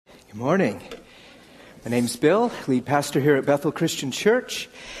Good morning. My name's Bill, lead pastor here at Bethel Christian Church.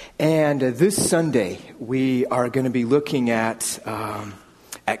 And this Sunday, we are going to be looking at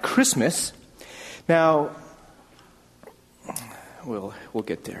Christmas. Now, we'll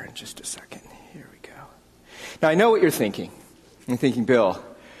get there in just a second. Here we go. Now, I know what you're thinking. You're thinking, Bill,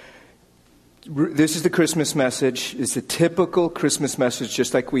 this is the Christmas message. It's a typical Christmas message,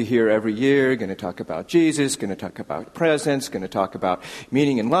 just like we hear every year. Going to talk about Jesus, going to talk about presents, going to talk about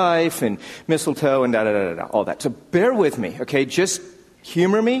meaning in life and mistletoe and da-da-da-da-da, all that. So bear with me, okay? Just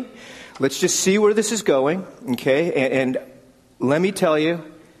humor me. Let's just see where this is going, okay? And let me tell you,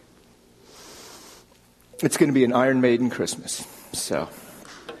 it's going to be an Iron Maiden Christmas. So,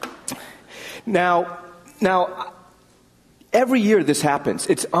 now, every year this happens.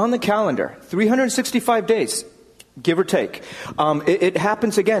 It's on the calendar, 365 days, give or take. It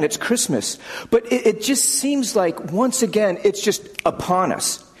happens again. It's Christmas. But it just seems like, once again, it's just upon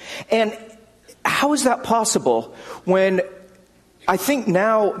us. And how is that possible when I think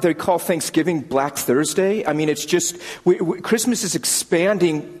now they call Thanksgiving Black Thursday? I mean, it's just, Christmas is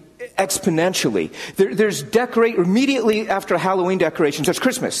expanding exponentially. There's immediately after Halloween decorations, there's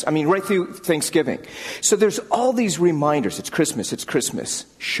Christmas. I mean, right through Thanksgiving. So there's all these reminders. It's Christmas, it's Christmas.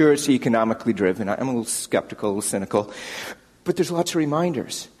 Sure, it's economically driven. I'm a little skeptical, a little cynical. But there's lots of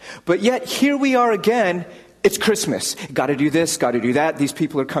reminders. But yet, here we are again. It's Christmas. Got to do this, got to do that. These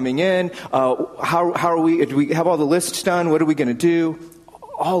people are coming in. How are we? Do we have all the lists done? What are we going to do?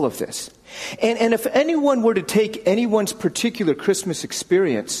 All of this. And if anyone were to take anyone's particular Christmas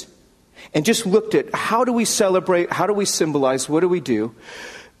experience and just looked at how do we celebrate, how do we symbolize, what do we do,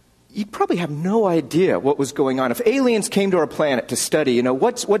 you'd probably have no idea what was going on. If aliens came to our planet to study,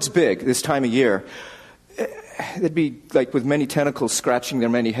 what's big this time of year, they'd be like with many tentacles scratching their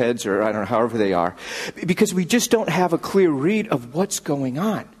many heads, or I don't know, however they are, because we just don't have a clear read of what's going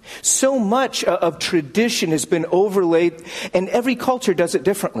on. So much of tradition has been overlaid, and every culture does it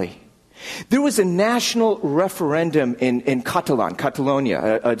differently. There was a national referendum in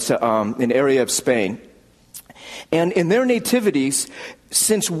Catalonia. It's an area of Spain. And in their nativities,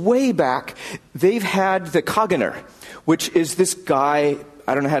 since way back, they've had the Caganer, which is this guy,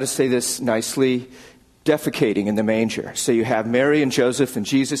 I don't know how to say this nicely, defecating in the manger. So you have Mary and Joseph and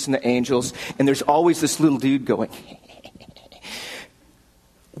Jesus and the angels, and there's always this little dude going,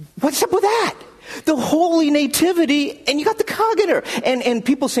 what's up with that? The Holy Nativity, and you got the Caganer. And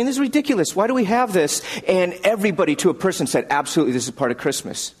people saying, this is ridiculous. Why do we have this? And everybody to a person said, absolutely, this is part of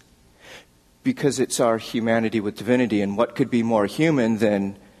Christmas. Because it's our humanity with divinity, and what could be more human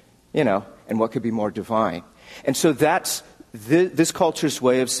than, and what could be more divine. And so that's this culture's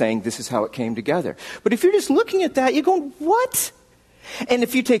way of saying this is how it came together. But if you're just looking at that, you're going, what? And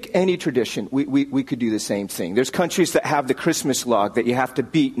if you take any tradition, we could do the same thing. There's countries that have the Christmas log that you have to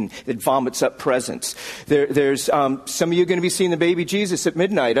beat and it vomits up presents. There's some of you are going to be seeing the baby Jesus at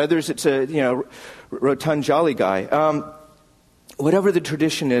midnight. Others, it's a rotund jolly guy. Whatever the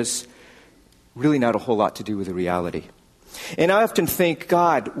tradition is, really not a whole lot to do with the reality. And I often think,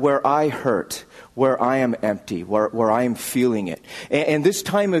 God, where I hurt, where I am empty, where I am feeling it. And this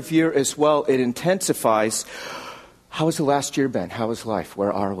time of year as well, it intensifies. How has the last year been? How is life?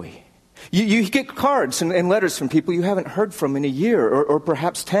 Where are we? You get cards and letters from people you haven't heard from in a year or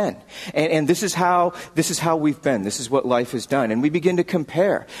perhaps 10. And this is how we've been. This is what life has done. And we begin to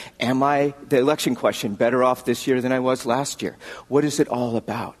compare. Am I, the election question, better off this year than I was last year? What is it all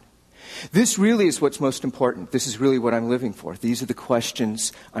about? This really is what's most important. This is really what I'm living for. These are the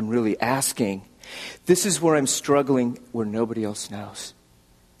questions I'm really asking. This is where I'm struggling, where nobody else knows.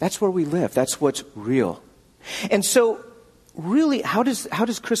 That's where we live. That's what's real. And so, really, how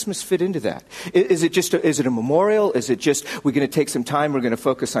does Christmas fit into that? Is it a memorial? Is it just, we're going to take some time, we're going to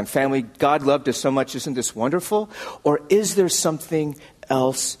focus on family? God loved us so much, isn't this wonderful? Or is there something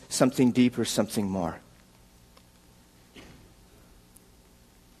else, something deeper, something more?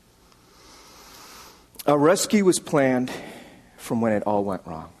 A rescue was planned from when it all went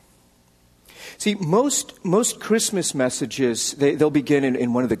wrong. See, most Christmas messages, they'll begin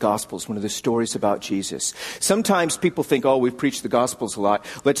in one of the Gospels, one of the stories about Jesus. Sometimes people think, we've preached the Gospels a lot.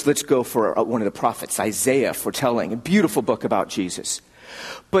 Let's go for one of the prophets, Isaiah, foretelling, a beautiful book about Jesus.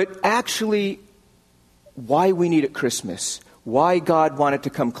 But actually, why we need at Christmas, why God wanted to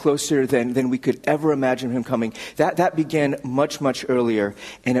come closer than we could ever imagine him coming, that began much, much earlier,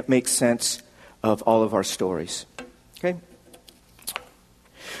 and it makes sense of all of our stories. Okay?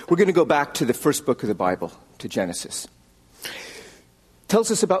 We're going to go back to the first book of the Bible, to Genesis. Tells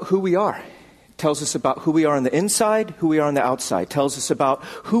us about who we are. Tells us about who we are on the inside, who we are on the outside. Tells us about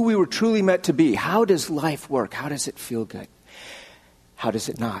who we were truly meant to be. How does life work? How does it feel good? How does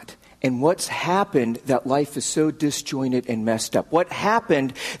it not? And what's happened that life is so disjointed and messed up? What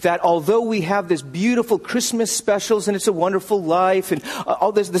happened that although we have this beautiful Christmas specials and It's a Wonderful Life and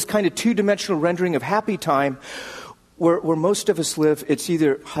all this kind of two-dimensional rendering of happy time, where most of us live, it's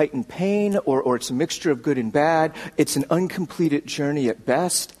either heightened pain or it's a mixture of good and bad. It's an uncompleted journey at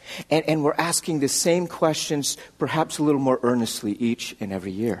best. And we're asking the same questions perhaps a little more earnestly each and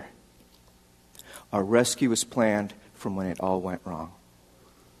every year. Our rescue was planned from when it all went wrong.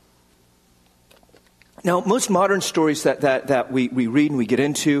 Now, most modern stories that we read and we get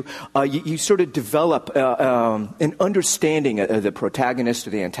into, you sort of develop an understanding of the protagonist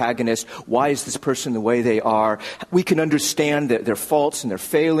or the antagonist. Why is this person the way they are? We can understand their faults and their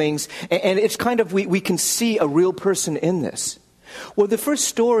failings. And it's kind of, we can see a real person in this. Well, the first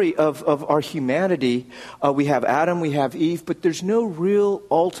story of our humanity, we have Adam, we have Eve, but there's no real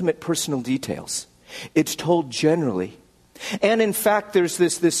ultimate personal details. It's told generally. And in fact, there's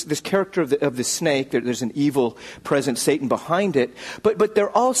this character of the snake. There's an evil present, Satan, behind it. But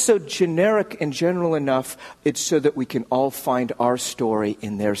they're also generic and general enough. It's so that we can all find our story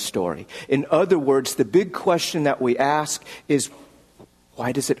in their story. In other words, the big question that we ask is,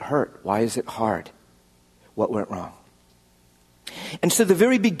 why does it hurt? Why is it hard? What went wrong? And so the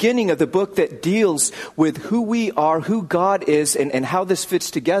very beginning of the book that deals with who we are, who God is, and how this fits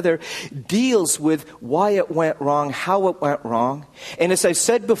together, deals with why it went wrong, how it went wrong. And as I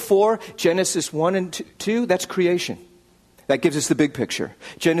said before, Genesis 1 and 2, that's creation. That gives us the big picture.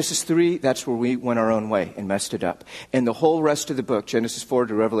 Genesis 3, that's where we went our own way and messed it up. And the whole rest of the book, Genesis 4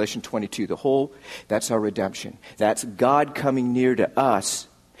 to Revelation 22, that's our redemption. That's God coming near to us,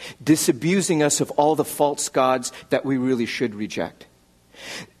 disabusing us of all the false gods that we really should reject.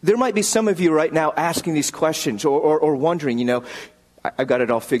 There might be some of you right now asking these questions or wondering, I've got it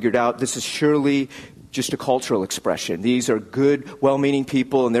all figured out. This is surely just a cultural expression. These are good, well-meaning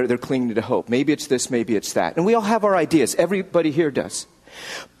people, and they're clinging to hope. Maybe it's this, maybe it's that. And we all have our ideas. Everybody here does.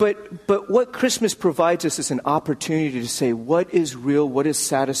 But what Christmas provides us is an opportunity to say what is real, what is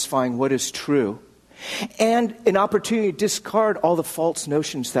satisfying, what is true. And an opportunity to discard all the false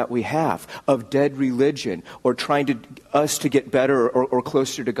notions that we have of dead religion or trying us to get better or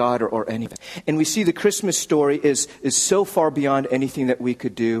closer to God or anything. And we see the Christmas story is so far beyond anything that we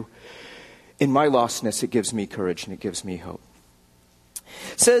could do. In my lostness, it gives me courage and it gives me hope.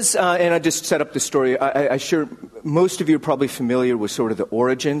 It says, and I just set up the story, I'm sure most of you are probably familiar with sort of the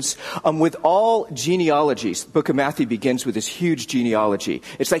origins. With all genealogies, the book of Matthew begins with this huge genealogy.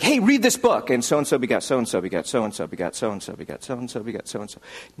 It's like, hey, read this book, and so-and-so begat so-and-so begat so-and-so begat so-and-so begat so-and-so begat so-and-so.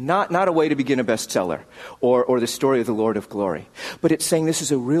 Not a way to begin a bestseller or the story of the Lord of Glory. But it's saying this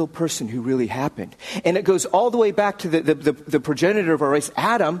is a real person who really happened. And it goes all the way back to the progenitor of our race.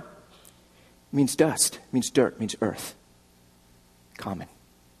 Adam means dust, means dirt, means earth. Common.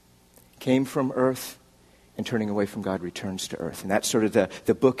 Came from earth and turning away from God returns to earth. And that's sort of the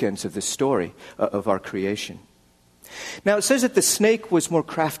bookends of the story of our creation. Now it says that the snake was more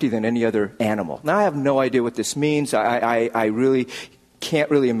crafty than any other animal. Now I have no idea what this means. I really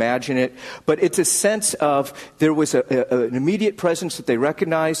can't really imagine it. But it's a sense of there was an immediate presence that they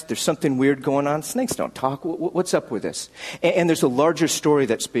recognized. There's something weird going on. Snakes don't talk. What's up with this? And there's a larger story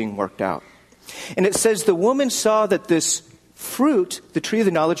that's being worked out. And it says the woman saw that this fruit, the tree of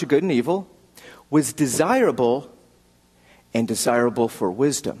the knowledge of good and evil, was desirable and desirable for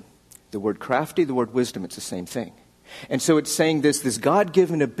wisdom. The word crafty, the word wisdom, it's the same thing. And so it's saying this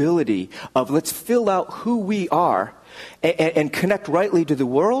God-given ability of let's fill out who we are and connect rightly to the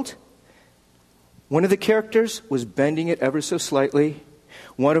world. One of the characters was bending it ever so slightly.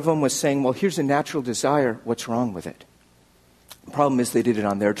 One of them was saying, well, here's a natural desire. What's wrong with it? The problem is they did it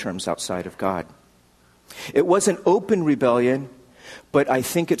on their terms outside of God. It wasn't open rebellion, but I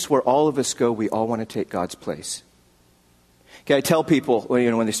think it's where all of us go. We all want to take God's place. Okay, I tell people,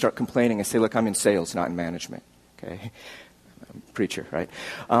 when they start complaining, I say, look, I'm in sales, not in management. Okay, I'm a preacher, right?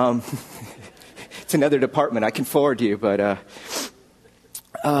 It's another department. I can forward you, but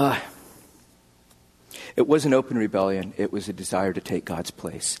it wasn't open rebellion. It was a desire to take God's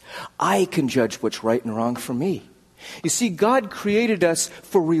place. I can judge what's right and wrong for me. You see, God created us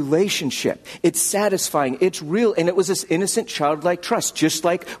for relationship. It's satisfying. It's real. And it was this innocent, childlike trust, just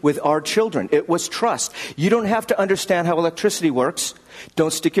like with our children. It was trust. You don't have to understand how electricity works.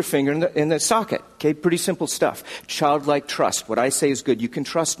 Don't stick your finger in the socket. Okay, pretty simple stuff. Childlike trust. What I say is good. You can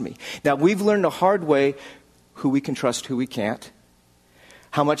trust me. Now, we've learned the hard way who we can trust, who we can't.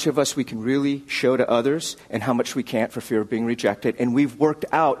 how much of us we can really show to others, and how much we can't for fear of being rejected. And we've worked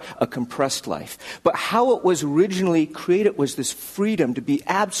out a compressed life. But how it was originally created was this freedom to be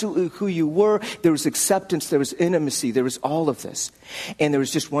absolutely who you were. There was acceptance, there was intimacy, there was all of this. And there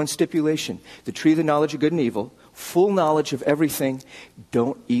was just one stipulation: the tree of the knowledge of good and evil, full knowledge of everything.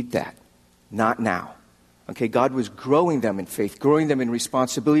 Don't eat that. Not now. Okay, God was growing them in faith, growing them in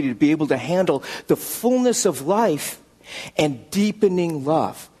responsibility to be able to handle the fullness of life and deepening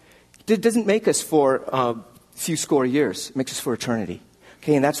love. It doesn't make us for a few score years. It makes us for eternity.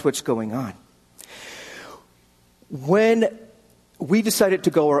 Okay, and that's what's going on. When we decided to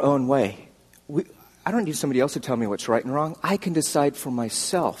go our own way, I don't need somebody else to tell me what's right and wrong. I can decide for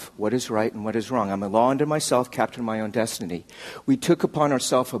myself what is right and what is wrong. I'm a law unto myself, captain of my own destiny. We took upon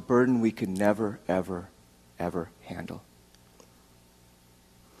ourselves a burden we could never, ever handle.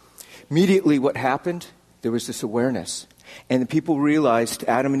 Immediately what happened? There was this awareness. And the people realized,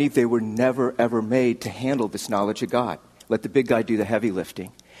 Adam and Eve, they were never, ever made to handle this knowledge of God. Let the big guy do the heavy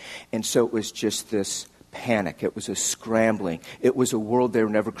lifting. And so it was just this panic. It was a scrambling. It was a world they were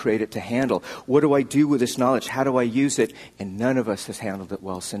never created to handle. What do I do with this knowledge? How do I use it? And none of us has handled it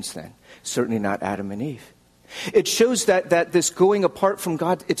well since then. Certainly not Adam and Eve. It shows that this going apart from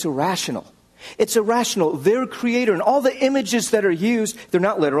God, it's irrational. It's irrational. Their creator and all the images that are used, they're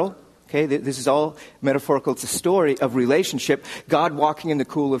not literal. Okay, this is all metaphorical. It's a story of relationship. God walking in the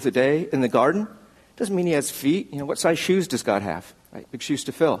cool of the day in the garden doesn't mean he has feet. What size shoes does God have? Right? Big shoes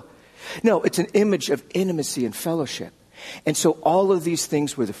to fill. No, it's an image of intimacy and fellowship. And so all of these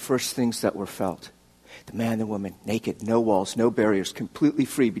things were the first things that were felt. The man and the woman, naked, no walls, no barriers, completely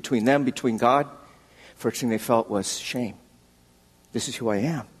free between them, between God. First thing they felt was shame. This is who I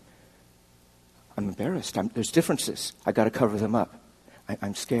am. I'm embarrassed. There's differences. I got to cover them up.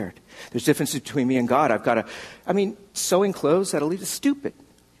 I'm scared. There's differences between me and God. Sewing clothes, that'll lead us stupid.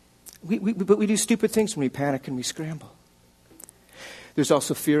 But we do stupid things when we panic and we scramble. There's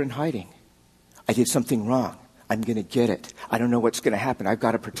also fear in hiding. I did something wrong. I'm going to get it. I don't know what's going to happen. I've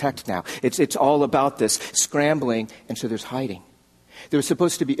got to protect now. It's all about this scrambling, and so there's hiding. There was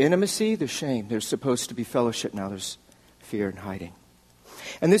supposed to be intimacy, there's shame. There's supposed to be fellowship, now there's fear and hiding.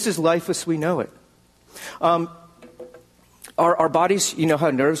 And this is life as we know it. Our bodies, you know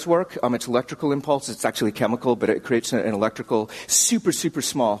how nerves work? It's electrical impulse. It's actually chemical, but it creates an electrical, super, super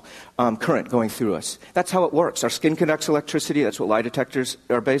small current going through us. That's how it works. Our skin conducts electricity. That's what lie detectors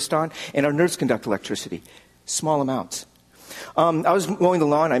are based on. And our nerves conduct electricity. Small amounts. I was mowing the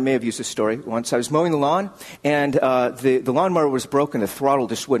lawn. I may have used this story once. I was mowing the lawn, and the lawnmower was broken. The throttle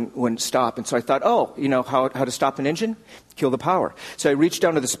just wouldn't stop. And so I thought, how to stop an engine? Kill the power. So I reached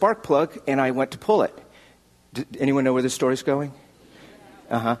down to the spark plug, and I went to pull it. Anyone know where this story's going?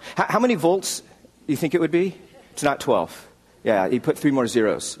 How many volts do you think it would be? It's not 12. Yeah, you put 3 more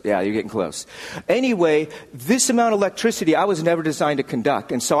zeros. Yeah, you're getting close. Anyway, this amount of electricity I was never designed to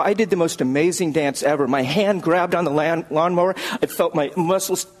conduct. And so I did the most amazing dance ever. My hand grabbed on the lawnmower. I felt my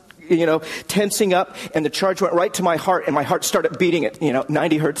muscles, tensing up, and the charge went right to my heart, and my heart started beating at,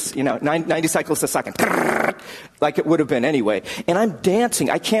 90 hertz, 90 cycles a second. Like it would have been anyway. And I'm dancing.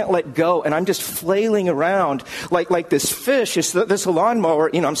 I can't let go, and I'm just flailing around like this fish. This lawnmower,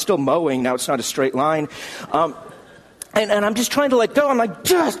 I'm still mowing. Now it's not a straight line. And I'm just trying to let go. I'm like,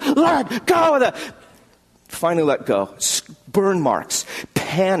 just let go of that. Finally let go. Burn marks,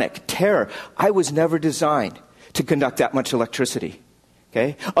 panic, terror. I was never designed to conduct that much electricity.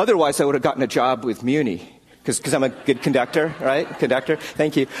 Okay? Otherwise, I would have gotten a job with Muni, because I'm a good conductor, right? Conductor.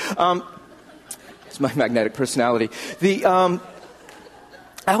 Thank you. It's my magnetic personality. I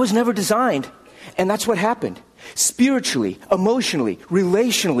was never designed, and that's what happened. Spiritually, emotionally,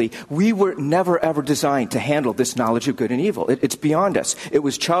 relationally, we were never ever designed to handle this knowledge of good and evil. It's beyond us. It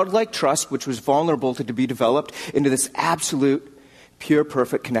was childlike trust, which was vulnerable to be developed into this absolute, pure,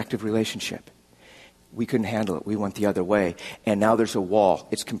 perfect, connective relationship. We couldn't handle it. We went the other way. And now there's a wall.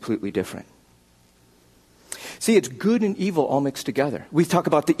 It's completely different. See, it's good and evil all mixed together. We talk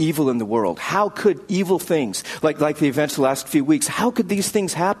about the evil in the world. How could evil things, like the events of the last few weeks, how could these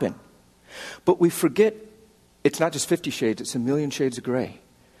things happen? But we forget it's not just 50 shades, it's a million shades of gray.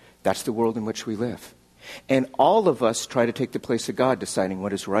 That's the world in which we live. And all of us try to take the place of God, deciding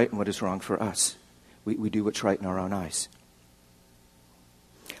what is right and what is wrong for us. We do what's right in our own eyes.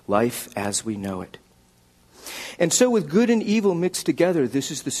 Life as we know it. And so with good and evil mixed together, this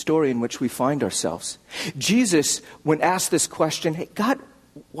is the story in which we find ourselves. Jesus, when asked this question, hey, God,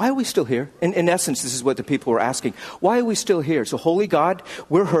 why are we still here? In essence, this is what the people were asking. Why are we still here? So holy God,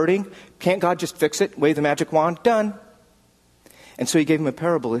 we're hurting. Can't God just fix it? Wave the magic wand? Done. And so he gave him a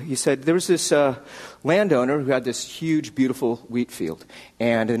parable. He said, there was this landowner who had this huge, beautiful wheat field.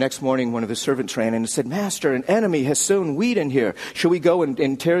 And the next morning, one of his servants ran in and said, Master, an enemy has sown wheat in here. Shall we go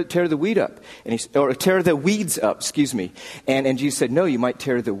and tear the wheat up? Or tear the weeds up, excuse me. And Jesus said, no, you might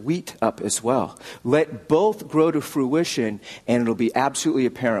tear the wheat up as well. Let both grow to fruition, and it'll be absolutely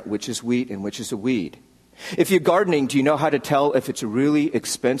apparent which is wheat and which is a weed. If you're gardening, do you know how to tell if it's a really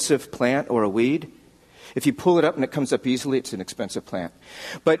expensive plant or a weed? If you pull it up and it comes up easily, it's an expensive plant.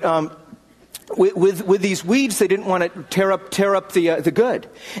 But with these weeds, they didn't want to tear up the good.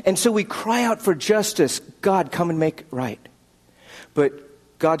 And so we cry out for justice. God, come and make it right. But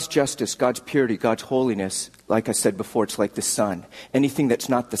God's justice, God's purity, God's holiness, like I said before, it's like the sun. Anything that's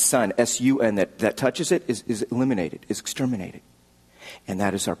not the sun, S-U-N, that touches it is eliminated, is exterminated. And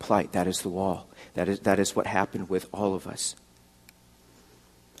that is our plight. That is the wall. That is what happened with all of us.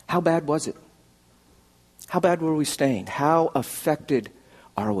 How bad was it? How bad were we stained? How affected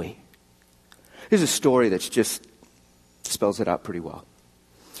are we? Here's a story that just spells it out pretty well.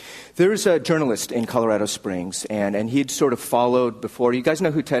 There's a journalist in Colorado Springs, and he'd sort of followed before. You guys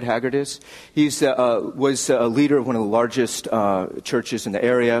know who Ted Haggard is? He was a leader of one of the largest churches in the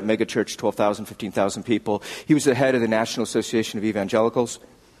area, mega church, 12,000, 15,000 people. He was the head of the National Association of Evangelicals.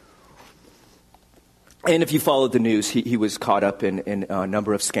 And if you followed the news, he was caught up in a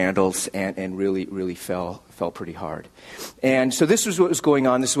number of scandals and really fell pretty hard. And so this was what was going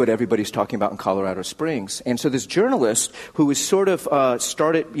on. This is what everybody's talking about in Colorado Springs. And so this journalist who was sort of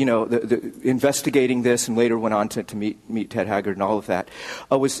started, the investigating this and later went on to meet Ted Haggard and all of that,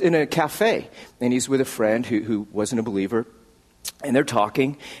 was in a cafe. And he's with a friend who wasn't a believer. And they're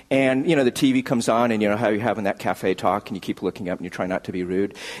talking, and, the TV comes on, and you know how you're having that cafe talk, and you keep looking up, and you try not to be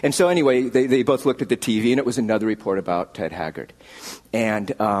rude. And so anyway, they both looked at the TV, and it was another report about Ted Haggard. And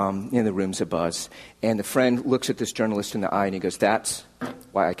the room's abuzz. And the friend looks at this journalist in the eye, and he goes, that's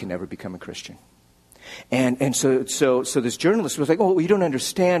why I can never become a Christian. And so this journalist was like, oh, you don't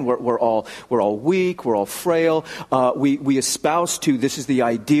understand. We're all weak. We're all frail. We espouse to this is the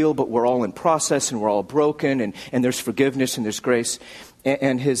ideal, but we're all in process and we're all broken and there's forgiveness and there's grace.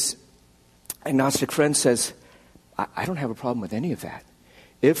 And his agnostic friend says, I don't have a problem with any of that.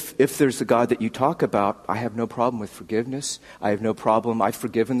 If there's the God that you talk about, I have no problem with forgiveness. I have no problem. I've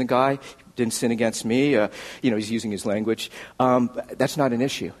forgiven the guy. Didn't sin against me. He's using his language. That's not an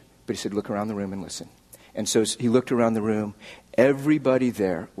issue. But he said, look around the room and listen. And so he looked around the room. Everybody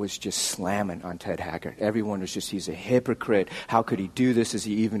there was just slamming on Ted Haggard. Everyone was just, he's a hypocrite. How could he do this? Is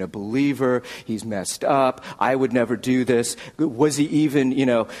he even a believer? He's messed up. I would never do this. Was he even,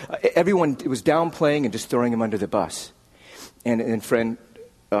 everyone was downplaying and just throwing him under the bus. And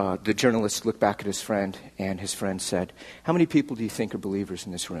the journalist looked back at his friend, and his friend said, how many people do you think are believers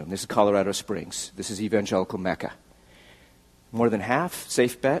in this room? This is Colorado Springs. This is evangelical Mecca. More than half?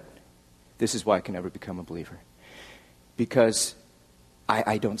 Safe bet? This is why I can never become a believer. Because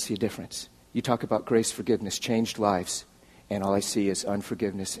I don't see a difference. You talk about grace, forgiveness, changed lives, and all I see is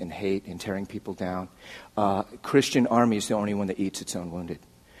unforgiveness and hate and tearing people down. Christian army is the only one that eats its own wounded.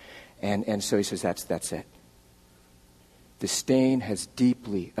 And so he says, that's it. The stain has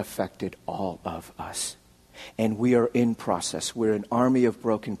deeply affected all of us. And we are in process. We're an army of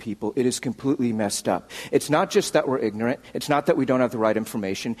broken people. It is completely messed up. It's not just that we're ignorant. It's not that we don't have the right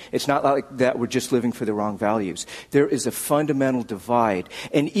information. It's not like that we're just living for the wrong values. There is a fundamental divide.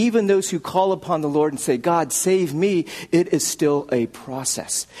 And even those who call upon the Lord and say, God, save me, it is still a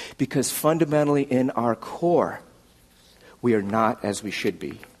process. Because fundamentally in our core, we are not as we should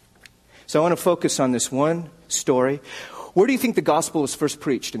be. So I want to focus on this one story. Where do you think the gospel was first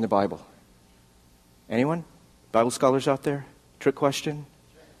preached in the Bible? Anyone? Bible scholars out there? Trick question?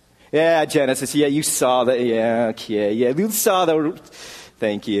 Yeah, Genesis. Yeah, you saw that. Yeah, okay. Yeah, you saw that.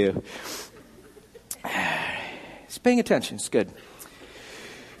 Thank you. Just paying attention. It's good.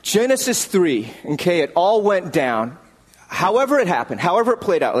 Genesis 3. Okay, it all went down. However it happened, however it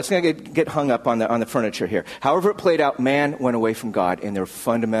played out, let's not get hung up on the furniture here. However it played out, man went away from God in their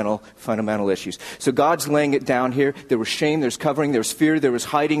fundamental issues. So God's laying it down here. There was shame, there's covering, there was fear, there was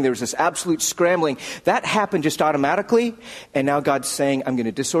hiding, there was this absolute scrambling. That happened just automatically, and now God's saying, I'm going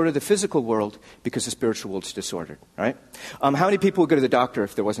to disorder the physical world because the spiritual world's disordered, right? How many people would go to the doctor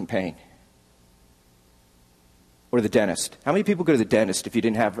if there wasn't pain? Or the dentist? How many people go to the dentist if you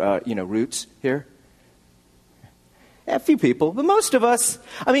didn't have, roots here? A few people, but most of us,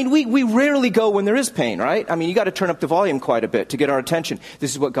 we rarely go when there is pain, right? You got to turn up the volume quite a bit to get our attention.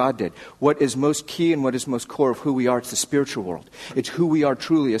 This is what God did. What is most key and what is most core of who we are, it's the spiritual world. It's who we are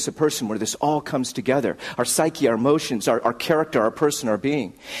truly as a person, where this all comes together. Our psyche, our emotions, our character, our person, our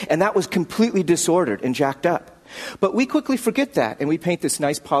being. And that was completely disordered and jacked up. But we quickly forget that, and we paint this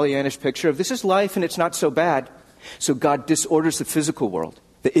nice Pollyannish picture of this is life and it's not so bad. So God disorders the physical world.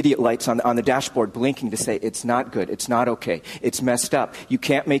 The idiot lights on the dashboard blinking to say it's not good, it's not okay, it's messed up. You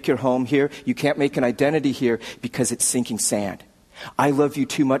can't make your home here, you can't make an identity here because it's sinking sand. I love you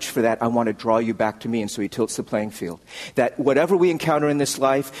too much for that. I want to draw you back to me. And so he tilts the playing field. That whatever we encounter in this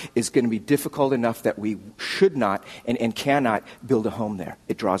life is going to be difficult enough that we should not and cannot build a home there.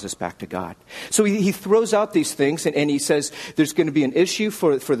 It draws us back to God. So he throws out these things and he says there's going to be an issue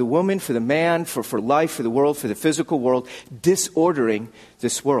for the woman, for the man, for life, for the world, for the physical world, disordering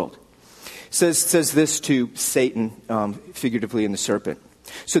this world. Says this to Satan, figuratively in the serpent.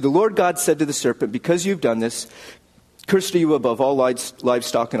 So the Lord God said to the serpent, because you've done this, cursed are you above all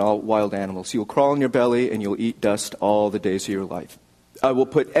livestock and all wild animals. You will crawl on your belly and you'll eat dust all the days of your life. I will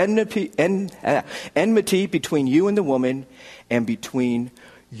put enmity between you and the woman and between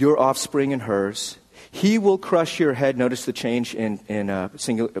your offspring and hers. He will crush your head. Notice the change in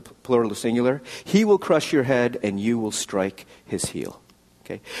singular, plural to singular. He will crush your head and you will strike his heel.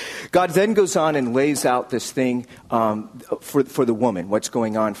 Okay. God then goes on and lays out this thing for the woman, what's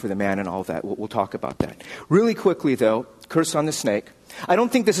going on for the man and all that. We'll talk about that. Really quickly, though, curse on the snake. I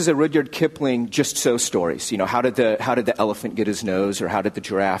don't think this is a Rudyard Kipling just so stories. You know, how did the elephant get his nose, or how did the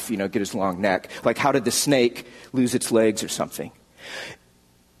giraffe, get his long neck? Like, how did the snake lose its legs or something?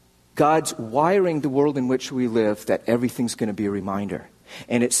 God's wiring the world in which we live that everything's going to be a reminder.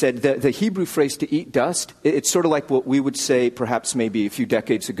 And it said the Hebrew phrase to eat dust, it's sort of like what we would say perhaps maybe a few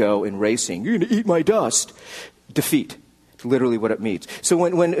decades ago in racing. You're going to eat my dust. Defeat. It's literally what it means. So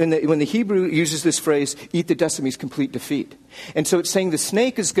when the Hebrew uses this phrase, eat the dust, it means complete defeat. And so it's saying the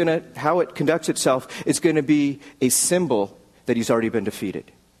snake is going to, how it conducts itself, is going to be a symbol that he's already been defeated.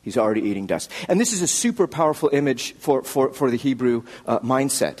 He's already eating dust. And this is a super powerful image for the Hebrew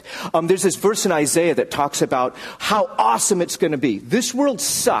mindset. There's this verse in Isaiah that talks about how awesome it's going to be. This world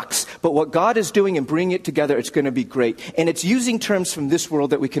sucks, but what God is doing and bringing it together, it's going to be great. And it's using terms from this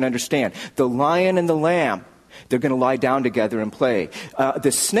world that we can understand. The lion and the lamb, they're going to lie down together and play.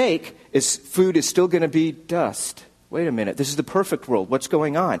 The snake, food is still going to be dust. Wait a minute, this is the perfect world. What's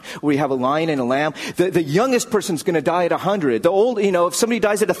going on? We have a lion and a lamb. The youngest person's going to die at 100. The old, if somebody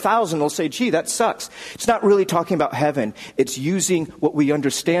dies at 1,000, they'll say, gee, that sucks. It's not really talking about heaven. It's using what we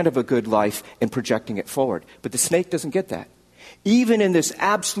understand of a good life and projecting it forward. But the snake doesn't get that. Even in this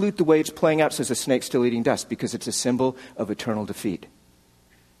absolute, the way it's playing out, says the snake's still eating dust because it's a symbol of eternal defeat.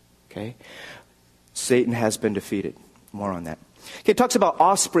 Okay? Satan has been defeated. More on that. Okay, it talks about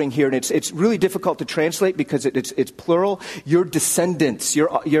offspring here, and it's really difficult to translate because it's plural. Your descendants,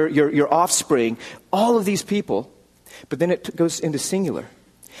 your offspring, all of these people, but then it goes into singular.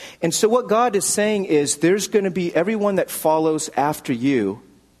 And so what God is saying is there's going to be everyone that follows after you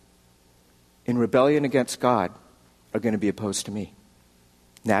in rebellion against God are going to be opposed to me.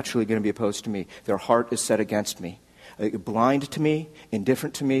 Naturally going to be opposed to me. Their heart is set against me. Blind to me,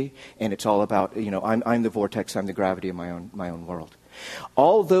 indifferent to me, and it's all about, I'm the vortex, I'm the gravity of my own world.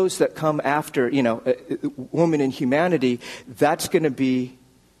 All those that come after, woman and humanity, that's going to be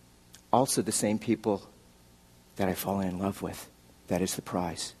also the same people that I've fallen in love with. That is the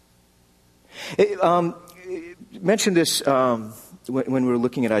prize. Mentioned this when we were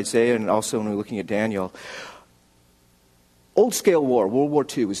looking at Isaiah and also when we were looking at Daniel. Old-scale war, World War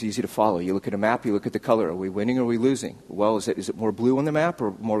II, was easy to follow. You look at a map, you look at the color. Are we winning or are we losing? Well, is it more blue on the map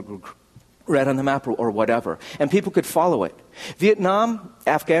or more red on the map or whatever? And people could follow it. Vietnam,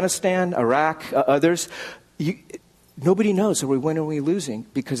 Afghanistan, Iraq, others, nobody knows are we winning or are we losing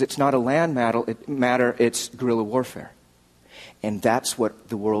because it's not a land matter, it's guerrilla warfare. And that's what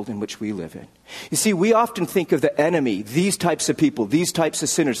the world in which we live in. You see, we often think of the enemy, these types of people, these types of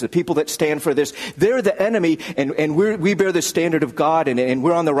sinners, the people that stand for this. They're the enemy, and we bear the standard of God, and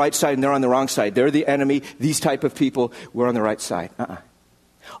we're on the right side, and they're on the wrong side. They're the enemy, these type of people, we're on the right side.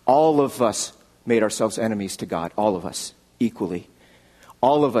 All of us made ourselves enemies to God, all of us, equally.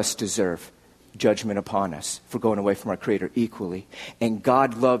 All of us deserve judgment upon us for going away from our Creator equally. And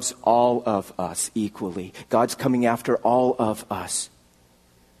God loves all of us equally. God's coming after all of us.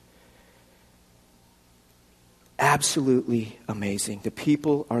 Absolutely amazing. The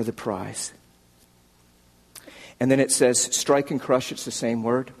people are the prize. And then it says, strike and crush, it's the same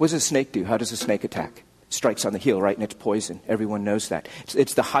word. What does a snake do? How does a snake attack? Strikes on the heel, right? And it's poison. Everyone knows that.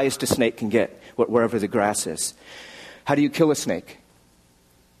 It's the highest a snake can get, wherever the grass is. How do you kill a snake?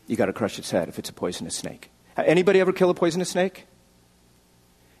 You got to crush its head if it's a poisonous snake. Anybody ever kill a poisonous snake?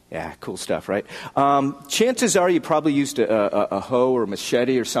 Yeah, cool stuff, right? Chances are you probably used a hoe or a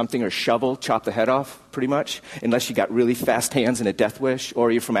machete or something or shovel, chop the head off, pretty much, unless you got really fast hands and a death wish,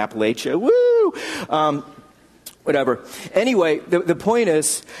 or you're from Appalachia. Woo! Whatever. Anyway, the point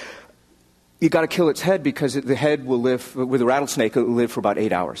is, you got to kill its head because the head will live, with a rattlesnake, it will live for about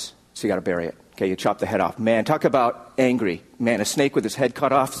 8 hours. So you got to bury it. Okay, you chop the head off. Man, talk about angry. Man, a snake with its head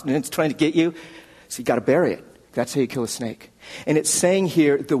cut off and it's trying to get you. So you got to bury it. That's how you kill a snake. And it's saying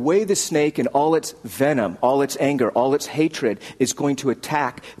here, the way the snake and all its venom, all its anger, all its hatred is going to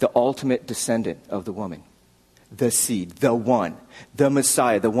attack the ultimate descendant of the woman. The seed, the one, the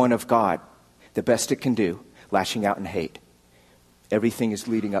Messiah, the one of God. The best it can do, lashing out in hate. Everything is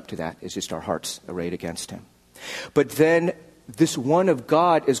leading up to that. It's just our hearts arrayed against him. But then this one of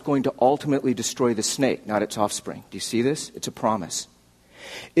God is going to ultimately destroy the snake, not its offspring. Do you see this? It's a promise.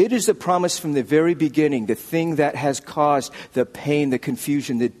 It is a promise from the very beginning, the thing that has caused the pain, the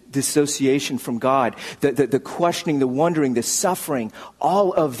confusion, the dissociation from God, the questioning, the wondering, the suffering,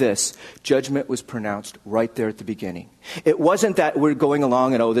 all of this. Judgment was pronounced right there at the beginning. It wasn't that we're going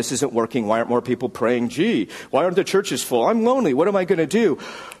along and, oh, this isn't working. Why aren't more people praying? Gee, why aren't the churches full? I'm lonely. What am I going to do?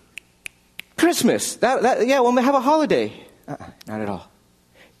 Christmas. We'll have a holiday. Not at all.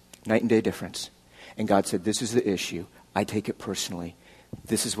 Night and day difference. And God said, this is the issue. I take it personally.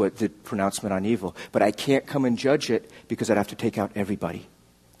 This is what the pronouncement on evil. But I can't come and judge it because I'd have to take out everybody,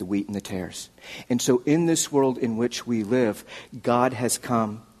 the wheat and the tares. And so in this world in which we live, God has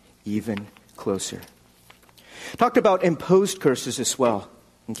come even closer. Talked about imposed curses as well,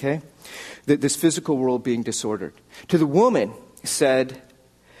 okay? This physical world being disordered. To the woman said,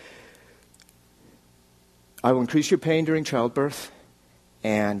 I will increase your pain during childbirth,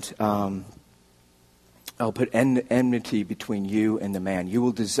 and I'll put enmity between you and the man. You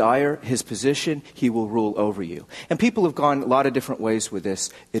will desire his position. He will rule over you. And people have gone a lot of different ways with this.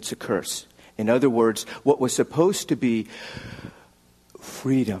 It's a curse. In other words, what was supposed to be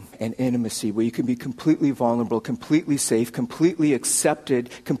freedom and intimacy, where you can be completely vulnerable, completely safe, completely accepted,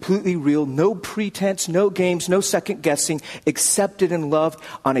 completely real, no pretense, no games, no second guessing, accepted and loved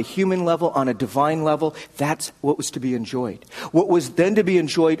on a human level, on a divine level. That's what was to be enjoyed. What was then to be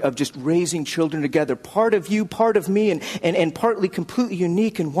enjoyed of just raising children together, part of you, part of me, and partly completely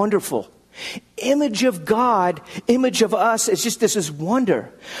unique and wonderful. Image of God, image of us, it's just this is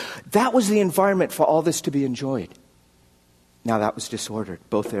wonder. That was the environment for all this to be enjoyed. Now that was disordered,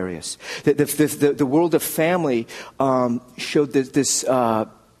 both areas. The world of family showed this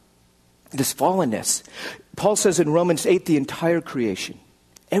fallenness. Paul says in Romans 8, the entire creation,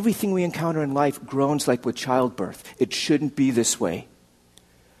 everything we encounter in life groans like with childbirth. It shouldn't be this way.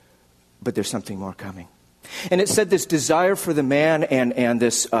 But there's something more coming. And it said this desire for the man and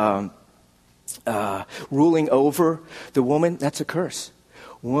this ruling over the woman, that's a curse.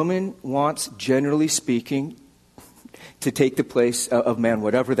 Woman wants, generally speaking, to take the place of man,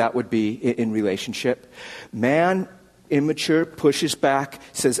 whatever that would be in relationship. Man, immature, pushes back,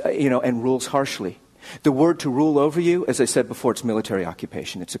 says, and rules harshly. The word to rule over you, as I said before, it's military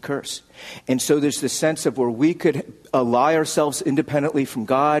occupation. It's a curse. And so there's this sense of where we could ally ourselves independently from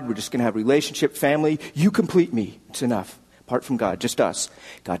God. We're just going to have relationship, family. You complete me. It's enough. Apart from God, just us.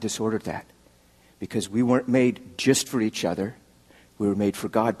 God disordered that because we weren't made just for each other. We were made for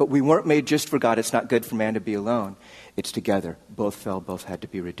God. But we weren't made just for God. It's not good for man to be alone. It's together. Both fell, both had to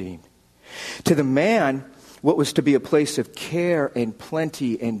be redeemed. To the man, what was to be a place of care and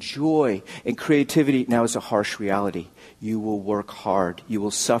plenty and joy and creativity now is a harsh reality. You will work hard. You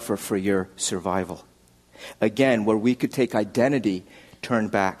will suffer for your survival. Again, where we could take identity, turn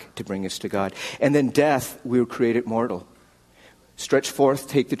back to bring us to God. And then death, we were created mortal. Stretch forth,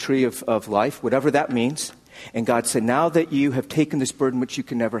 take the tree of life, whatever that means. And God said, now that you have taken this burden which you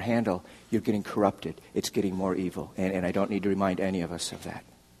can never handle, you're getting corrupted. It's getting more evil. And I don't need to remind any of us of that.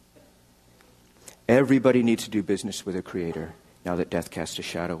 Everybody needs to do business with a Creator now that death casts a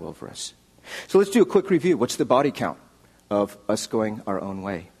shadow over us. So let's do a quick review. What's the body count of us going our own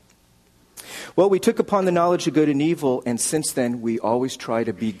way? Well, we took upon the knowledge of good and evil, and since then we always try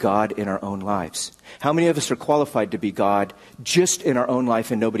to be God in our own lives. How many of us are qualified to be God just in our own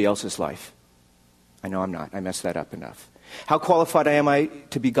life and nobody else's life? I know I'm not. I messed that up enough. How qualified am I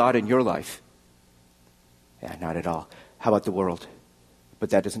to be God in your life? Yeah, not at all. How about the world? But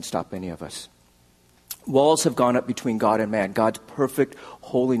that doesn't stop any of us. Walls have gone up between God and man. God's perfect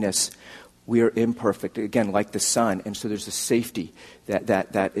holiness. We are imperfect, again, like the sun. And so there's a safety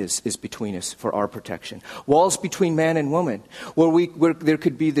that is between us for our protection. Walls between man and woman, where there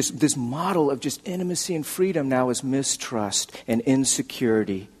could be this model of just intimacy and freedom, now is mistrust and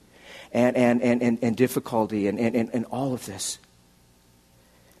insecurity. And difficulty and all of this.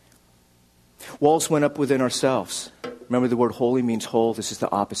 Walls went up within ourselves. Remember, the word holy means whole. This is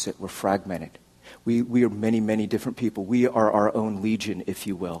the opposite. We're fragmented. We are many, many different people. We are our own legion, if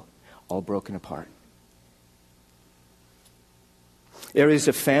you will, all broken apart. Areas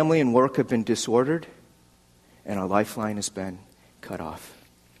of family and work have been disordered, and our lifeline has been cut off.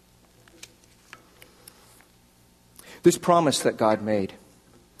 This promise that God made,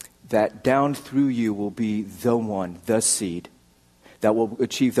 that down through you will be the one, the seed, that will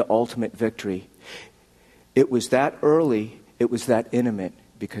achieve the ultimate victory. It was that early, it was that intimate,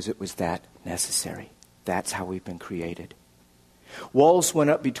 because it was that necessary. That's how we've been created. Walls went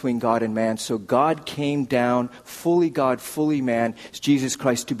up between God and man, so God came down, fully God, fully man, Jesus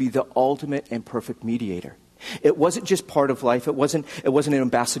Christ, to be the ultimate and perfect mediator. It wasn't just part of life, it wasn't an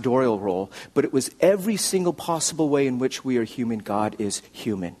ambassadorial role, but it was every single possible way in which we are human, God is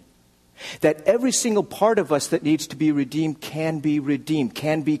human. That every single part of us that needs to be redeemed, can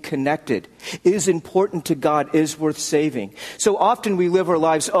be connected, is important to God, is worth saving. So often we live our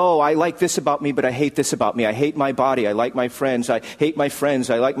lives, I like this about me, but I hate this about me. I hate my body. I like my friends. I hate my friends.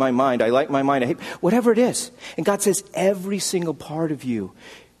 I like my mind. I like my mind. I hate whatever it is. And God says every single part of you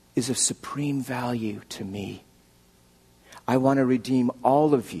is of supreme value to me. I want to redeem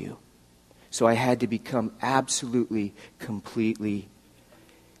all of you. So I had to become absolutely, completely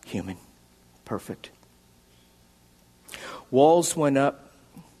human. Perfect. Walls went up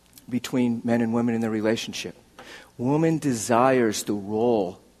between men and women in their relationship. Woman desires the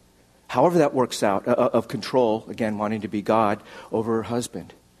role, however that works out, of control, again, wanting to be God, over her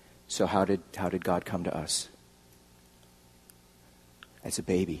husband. So how did God come to us? As a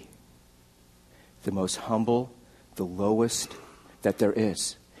baby. The most humble, the lowest that there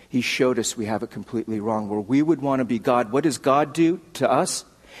is. He showed us we have it completely wrong. Where we would want to be God, what does God do to us?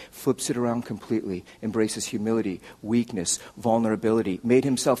 Flips it around completely, embraces humility, weakness, vulnerability, made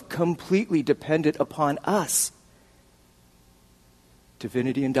himself completely dependent upon us.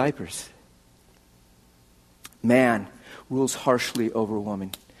 Divinity in diapers. Man rules harshly over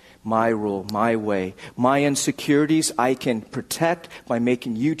woman. My rule, my way. My insecurities I can protect by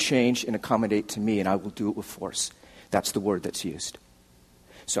making you change and accommodate to me, and I will do it with force. That's the word that's used.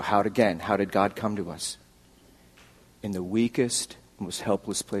 So how did God come to us? In the weakest, most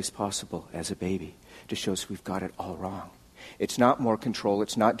helpless place possible, as a baby, to show us we've got it all wrong. It's not more control.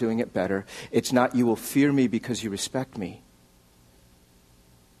 It's not doing it better. It's not you will fear me because you respect me.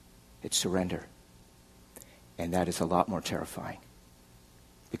 It's surrender. And that is a lot more terrifying,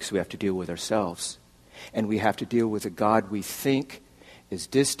 because we have to deal with ourselves. And we have to deal with a God we think is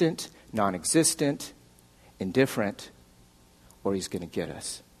distant, non-existent, indifferent, or he's going to get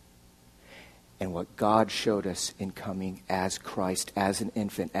us. And what God showed us in coming as Christ, as an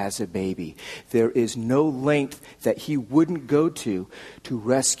infant, as a baby, there is no length that he wouldn't go to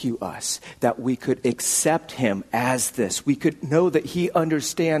rescue us, that we could accept him as this. We could know that he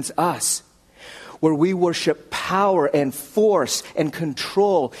understands us. Where we worship power and force and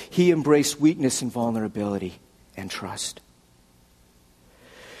control, he embraced weakness and vulnerability and trust.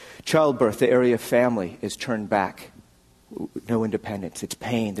 Childbirth, the area of family, is turned back. No independence. It's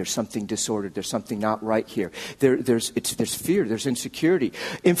pain. There's something disordered. There's something not right here. There's fear. There's insecurity.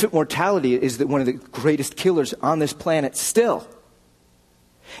 Infant mortality is one of the greatest killers on this planet still.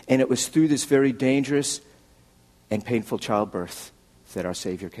 And it was through this very dangerous and painful childbirth that our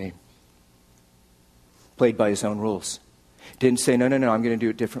Savior came. Played by his own rules. Didn't say, no, I'm going to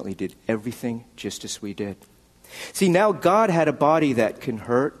do it differently. Did everything just as we did. See, now God had a body that can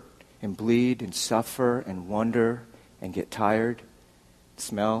hurt and bleed and suffer and wonder and get tired,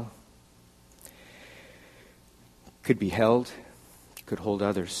 smell, could be held, could hold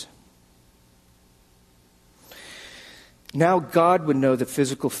others. Now God would know the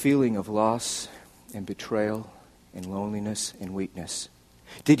physical feeling of loss and betrayal and loneliness and weakness.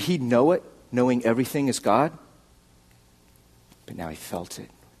 Did he know it, knowing everything as God? But now he felt it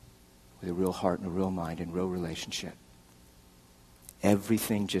with a real heart and a real mind and real relationship.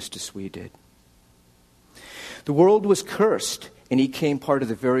 Everything just as we did. The world was cursed, and he came part of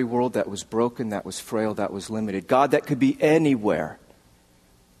the very world that was broken, that was frail, that was limited. God that could be anywhere,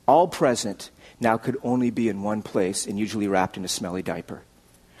 all present, now could only be in one place, and usually wrapped in a smelly diaper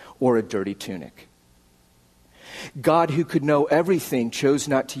or a dirty tunic. God who could know everything chose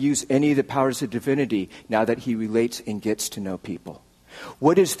not to use any of the powers of divinity now that he relates and gets to know people.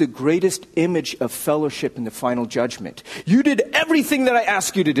 What is the greatest image of fellowship in the final judgment? You did everything that I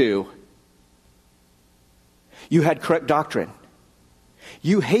asked you to do. You had correct doctrine.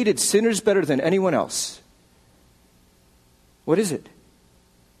 You hated sinners better than anyone else. What is it?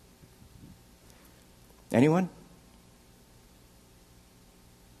 Anyone?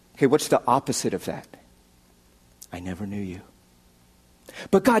 Okay, what's the opposite of that? I never knew you.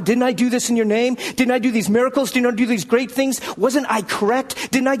 But God, didn't I do this in your name? Didn't I do these miracles? Didn't I do these great things? Wasn't I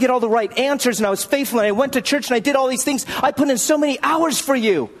correct? Didn't I get all the right answers and I was faithful and I went to church and I did all these things? I put in so many hours for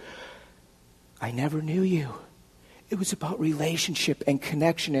you. I never knew you. It was about relationship and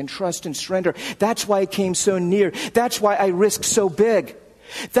connection and trust and surrender. That's why I came so near. That's why I risked so big.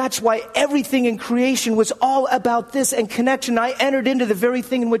 That's why everything in creation was all about this and connection. I entered into the very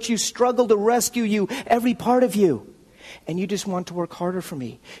thing in which you struggle to rescue you, every part of you. And you just want to work harder for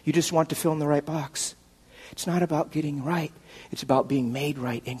me. You just want to fill in the right box. It's not about getting right. It's about being made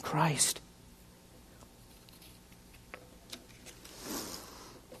right in Christ.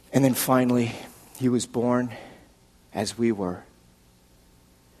 And then finally, he was born as we were,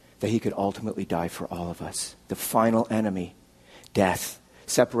 that he could ultimately die for all of us. The final enemy, death,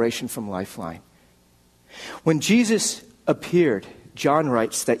 separation from lifeline. When Jesus appeared, John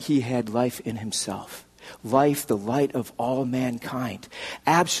writes that he had life in himself. Life, the light of all mankind.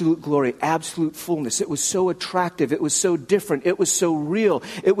 Absolute glory, absolute fullness. It was so attractive. It was so different. It was so real.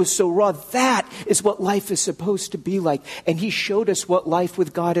 It was so raw. That is what life is supposed to be like. And he showed us what life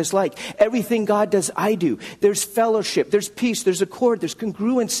with God is like. Everything God does, I do. There's fellowship. There's peace. There's accord. There's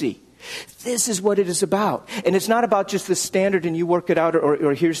congruency. This is what it is about. And it's not about just the standard and you work it out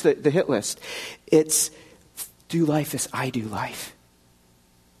or here's the hit list. It's do life as I do life.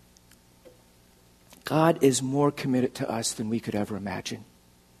 God is more committed to us than we could ever imagine.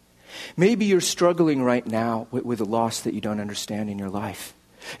 Maybe you're struggling right now with a loss that you don't understand in your life.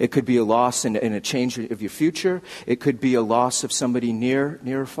 It could be a loss in a change of your future. It could be a loss of somebody near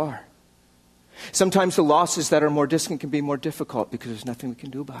or far. Sometimes the losses that are more distant can be more difficult because there's nothing we can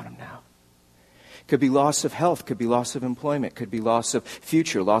do about them now. It could be loss of health, could be loss of employment, could be loss of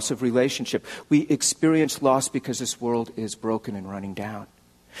future, loss of relationship. We experience loss because this world is broken and running down.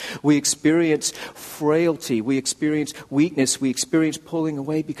 We experience frailty, we experience weakness, we experience pulling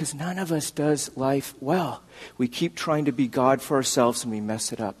away because none of us does life well. We keep trying to be God for ourselves and we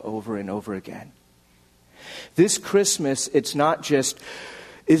mess it up over and over again. This Christmas, it's not just,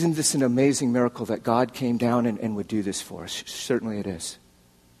 isn't this an amazing miracle that God came down and would do this for us? Certainly it is.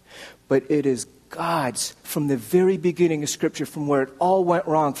 But it is God's, from the very beginning of Scripture, from where it all went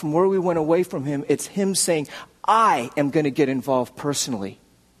wrong, from where we went away from Him, it's Him saying, I am going to get involved personally.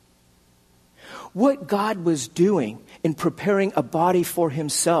 What God was doing in preparing a body for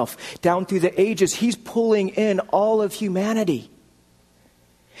Himself, down through the ages, He's pulling in all of humanity.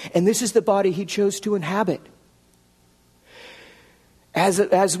 And this is the body He chose to inhabit.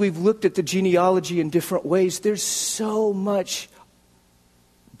 As we've looked at the genealogy in different ways, there's so much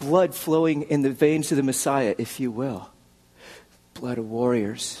blood flowing in the veins of the Messiah, if you will. Blood of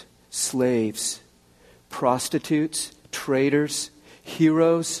warriors, slaves, prostitutes, traitors,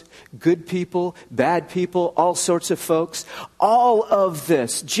 heroes, good people, bad people, all sorts of folks. All of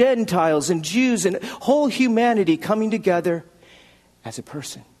this, Gentiles and Jews and whole humanity coming together as a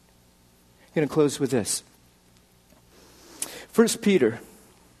person. I'm going to close with this. 1 Peter,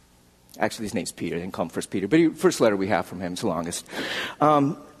 actually his name's Peter, I didn't call him 1 Peter, but first letter we have from him, it's the longest.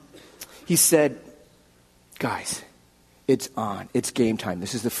 He said, guys, it's on. It's game time.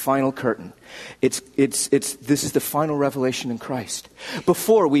 This is the final curtain. This is the final revelation in Christ.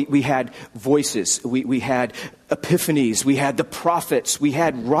 Before we had voices, we had epiphanies, we had the prophets, we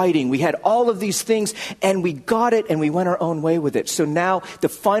had writing, we had all of these things, and we got it and we went our own way with it. So now the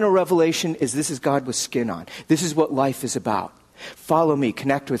final revelation is this is God with skin on. This is what life is about. Follow me,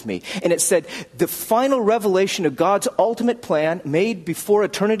 connect with me. And it said, the final revelation of God's ultimate plan made before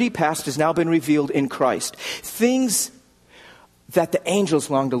eternity past has now been revealed in Christ. Things that the angels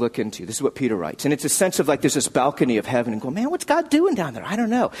long to look into. This is what Peter writes. And it's a sense of like there's this balcony of heaven and go, man, what's God doing down there? I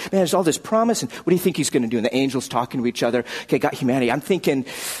don't know. Man, there's all this promise. And what do you think He's going to do? And the angels talking to each other. Okay, got humanity. I'm thinking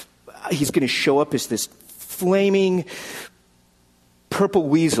He's going to show up as this flaming purple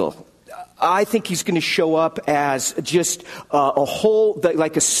weasel. I think He's going to show up as just a whole,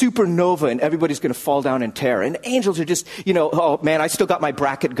 like a supernova, and everybody's going to fall down in terror. And angels are just, oh man, I still got my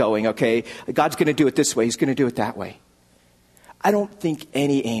bracket going, okay? God's going to do it this way. He's going to do it that way. I don't think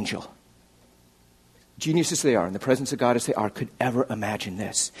any angel, geniuses they are, in the presence of God as they are, could ever imagine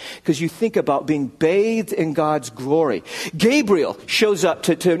this. Because you think about being bathed in God's glory. Gabriel shows up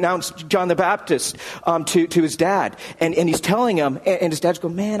to announce John the Baptist to his dad. And he's telling him, and his dad's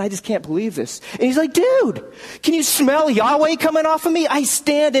going, man, I just can't believe this. And he's like, dude, can you smell Yahweh coming off of me? I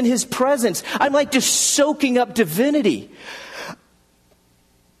stand in His presence. I'm like just soaking up divinity.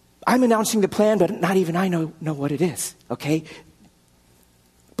 I'm announcing the plan, but not even I know what it is, okay?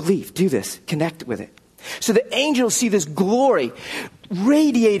 Believe, do this, connect with it. So the angels see this glory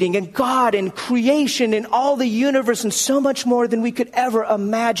radiating in God and creation and all the universe and so much more than we could ever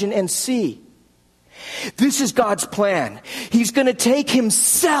imagine and see. This is God's plan. He's going to take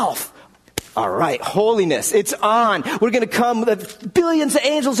himself. All right, holiness, it's on. We're going to come with billions of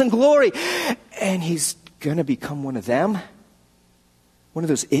angels in glory. And he's going to become one of them. One of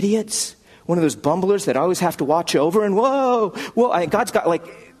those idiots. One of those bumblers that I always have to watch over. And God's got like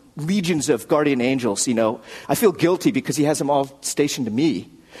legions of guardian angels, you know. I feel guilty because he has them all stationed to me.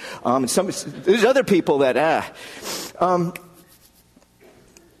 And there's other people that,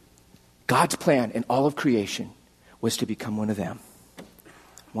 God's plan in all of creation was to become one of them.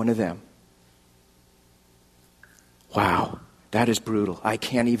 One of them. Wow, that is brutal. I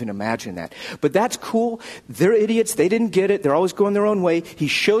can't even imagine that. But that's cool. They're idiots. They didn't get it. They're always going their own way. He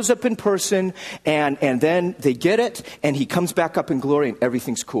shows up in person, and then they get it, and he comes back up in glory, and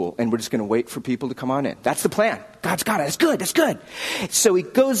everything's cool. And we're just going to wait for people to come on in. That's the plan. God's got it. That's good. That's good. So he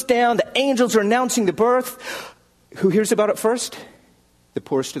goes down. The angels are announcing the birth. Who hears about it first? The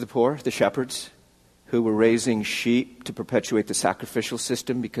poorest of the poor, the shepherds, who were raising sheep to perpetuate the sacrificial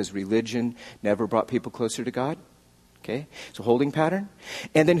system because religion never brought people closer to God. Okay, it's a holding pattern.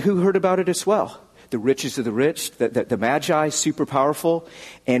 And then who heard about it as well? The riches of the rich, the magi, super powerful.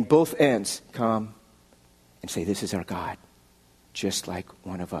 And both ends come and say, this is our God, just like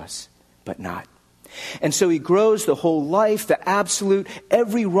one of us, but not. And so he grows the whole life, the absolute,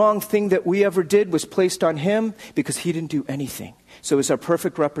 every wrong thing that we ever did was placed on him because he didn't do anything. So as our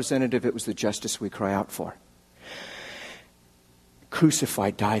perfect representative, it was the justice we cry out for.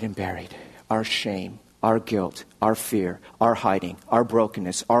 Crucified, died, and buried. Our shame, our guilt, our fear, our hiding, our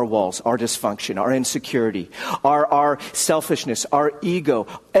brokenness, our walls, our dysfunction, our insecurity, our selfishness, our ego,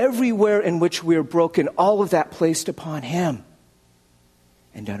 everywhere in which we are broken, all of that placed upon him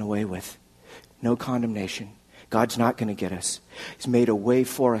and done away with. No condemnation. God's not going to get us. He's made a way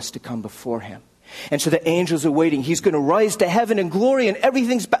for us to come before him. And so the angels are waiting. He's going to rise to heaven in glory and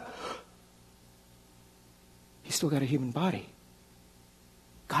everything's back. He's still got a human body.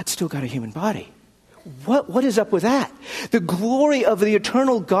 God's still got a human body. What is up with that? The glory of the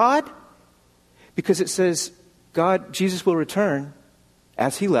eternal God, because it says Jesus will return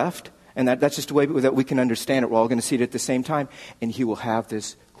as he left, and that's just a way that we can understand it. We're all going to see it at the same time, and he will have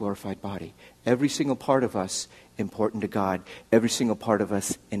this glorified body. Every single part of us important to God. Every single part of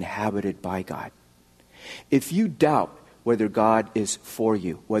us inhabited by God. If you doubt whether God is for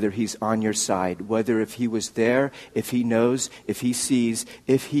you, whether he's on your side, whether if he was there, if he knows, if he sees,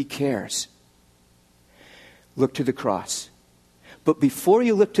 if he cares, look to the cross. But before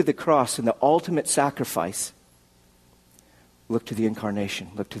you look to the cross and the ultimate sacrifice, look to the incarnation,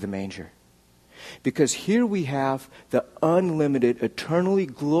 look to the manger. Because here we have the unlimited, eternally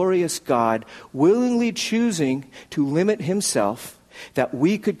glorious God willingly choosing to limit himself that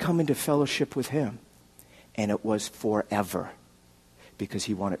we could come into fellowship with him. And it was forever, because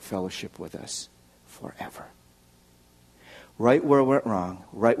he wanted fellowship with us forever. Right where we went wrong,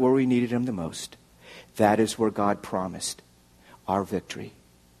 right where we needed him the most, that is where God promised our victory.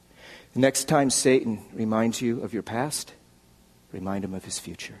 The next time Satan reminds you of your past, remind him of his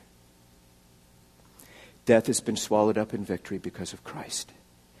future. Death has been swallowed up in victory because of Christ.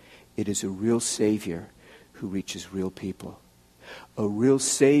 It is a real Savior who reaches real people. A real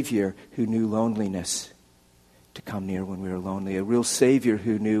Savior who knew loneliness to come near when we were lonely. A real Savior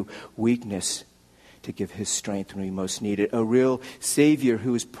who knew weakness to give his strength when we most need it. A real Savior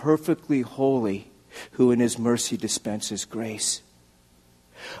who is perfectly holy, who in his mercy dispenses grace.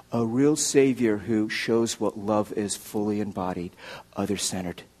 A real Savior who shows what love is fully embodied,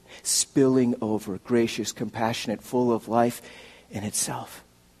 other-centered, spilling over, gracious, compassionate, full of life in itself.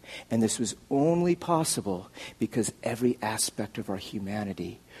 And this was only possible because every aspect of our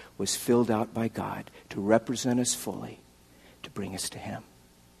humanity was filled out by God to represent us fully, to bring us to him.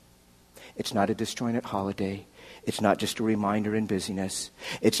 It's not a disjointed holiday. It's not just a reminder in busyness.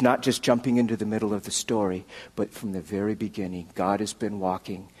 It's not just jumping into the middle of the story. But from the very beginning, God has been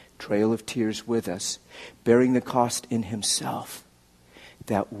walking trail of tears with us, bearing the cost in himself,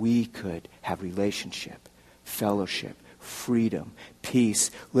 that we could have relationship, fellowship, freedom,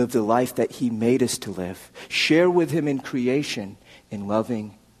 peace, live the life that he made us to live, share with him in creation, in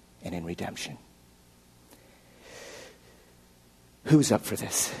loving and in redemption. Who's up for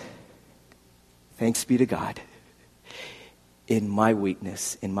this? Thanks be to God. In my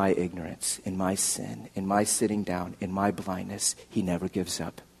weakness, in my ignorance, in my sin, in my sitting down, in my blindness, he never gives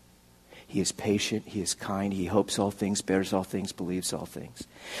up. He is patient, he is kind, he hopes all things, bears all things, believes all things.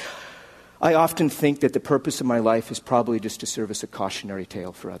 I often think that the purpose of my life is probably just to serve as a cautionary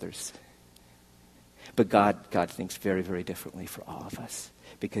tale for others. But God thinks very, very differently for all of us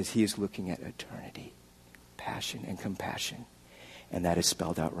because he is looking at eternity, passion and compassion. And that is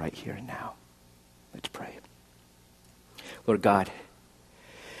spelled out right here and now. Let's pray. Lord God,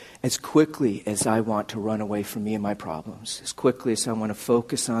 as quickly as I want to run away from me and my problems, as quickly as I want to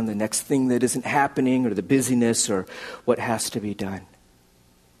focus on the next thing that isn't happening or the busyness or what has to be done,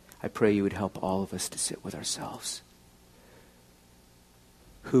 I pray you would help all of us to sit with ourselves.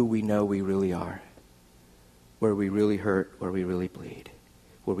 Who we know we really are, where we really hurt, where we really bleed,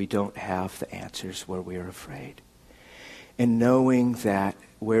 where we don't have the answers, where we are afraid. And knowing that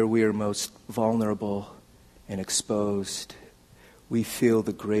where we are most vulnerable and exposed, we feel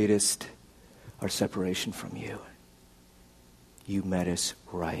the greatest our separation from you. You met us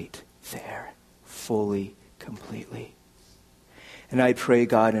right there, fully, completely. And I pray,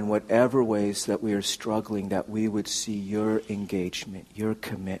 God, in whatever ways that we are struggling, that we would see your engagement, your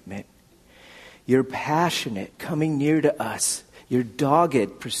commitment, your passionate coming near to us, your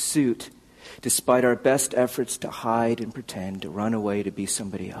dogged pursuit, despite our best efforts to hide and pretend, to run away, to be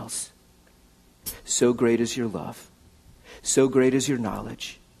somebody else. So great is your love. So great is your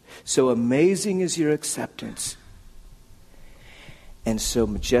knowledge. So amazing is your acceptance. And so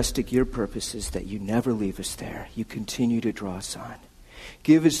majestic your purposes that you never leave us there. You continue to draw us on.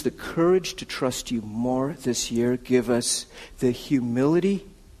 Give us the courage to trust you more this year. Give us the humility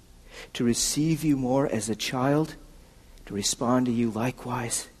to receive you more as a child, to respond to you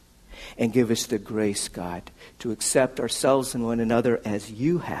likewise. And give us the grace, God, to accept ourselves and one another as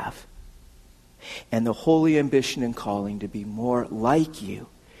you have. And the holy ambition and calling to be more like you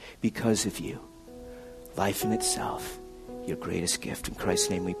because of you. Life in itself, your greatest gift. In Christ's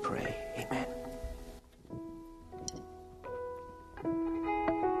name we pray. Amen.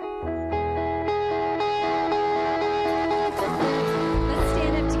 Let's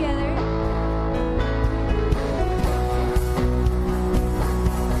stand up together.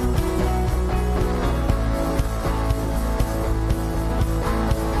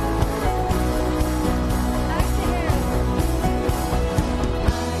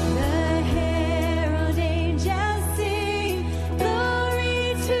 The herald angels sing,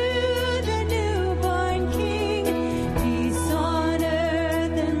 glory to the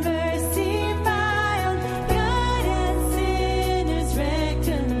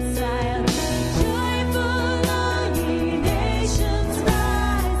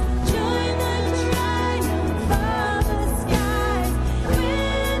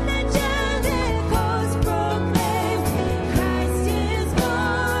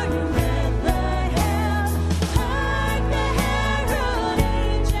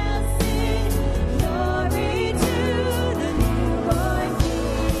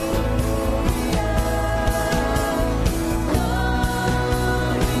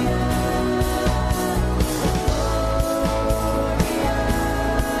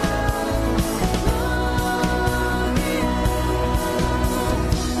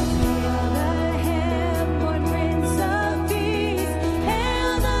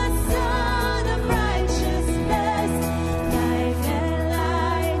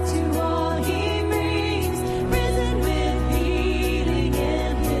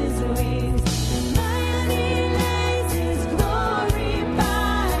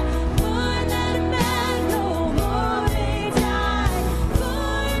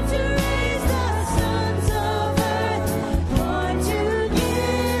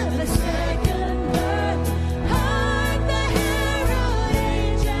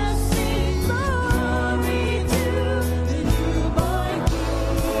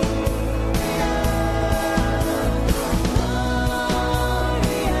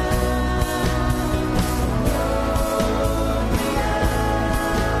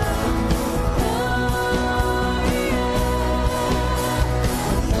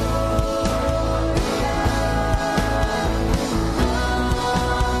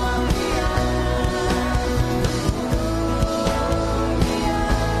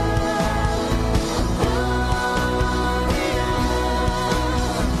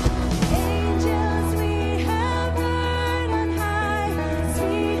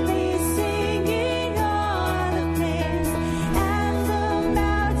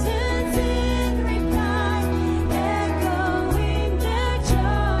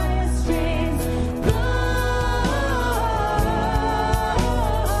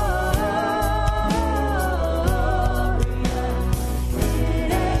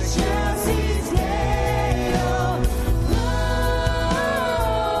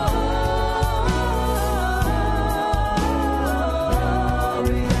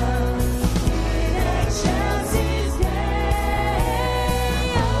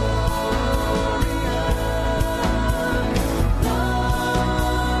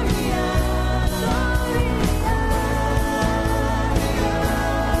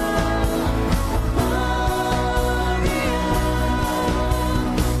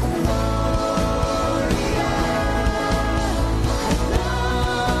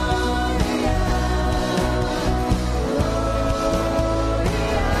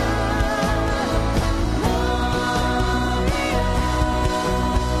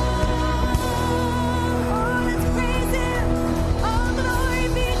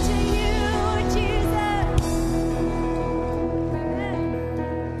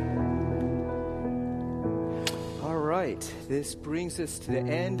right, this brings us to the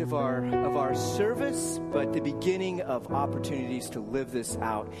end of our service, but the beginning of opportunities to live this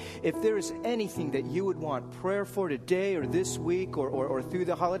out. If there is anything that you would want prayer for today or this week or through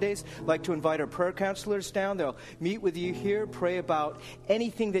the holidays, I'd like to invite our prayer counselors down. They'll meet with you here, pray about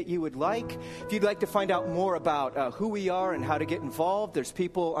anything that you would like. If you'd like to find out more about who we are and how to get involved, there's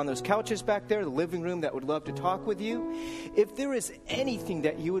people on those couches back there, the living room, that would love to talk with you. If there is anything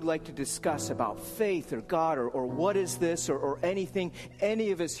that you would like to discuss about faith or God or what is this or anything,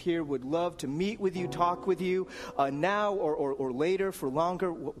 any of us here would love to meet with you, talk with you now or later, for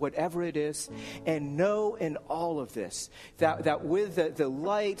longer, whatever it is. And know in all of this that with the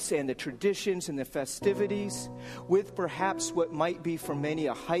lights and the traditions and the festivities, with perhaps what might be for many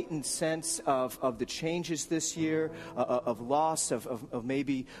a heightened sense of the changes this year, of loss, of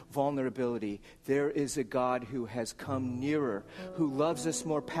maybe vulnerability, there is a God who has come nearer, who loves us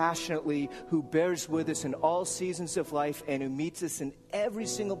more passionately, who bears with us in all seasons of life, and who meets us in every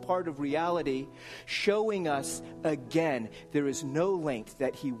single part of reality, showing us again there is no length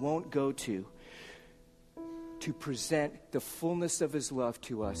that he won't go to present the fullness of his love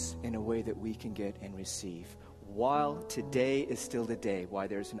to us in a way that we can get and receive. While today is still the day, why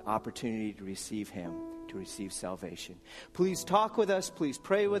there's an opportunity to receive him, to receive salvation. Please talk with us. Please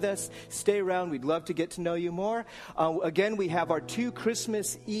pray with us. Stay around. We'd love to get to know you more. Again, we have our 2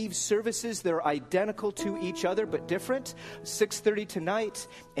 Christmas Eve services. They're identical to each other, but different. 6:30 tonight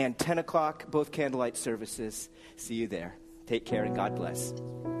and 10 o'clock, both candlelight services. See you there. Take care and God bless.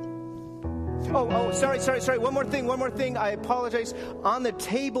 Sorry. One more thing. I apologize. On the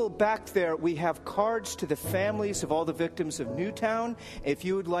table back there, we have cards to the families of all the victims of Newtown. If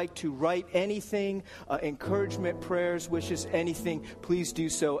you would like to write anything, encouragement, prayers, wishes, anything, please do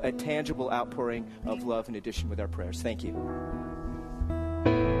so. A tangible outpouring of love in addition with our prayers. Thank you.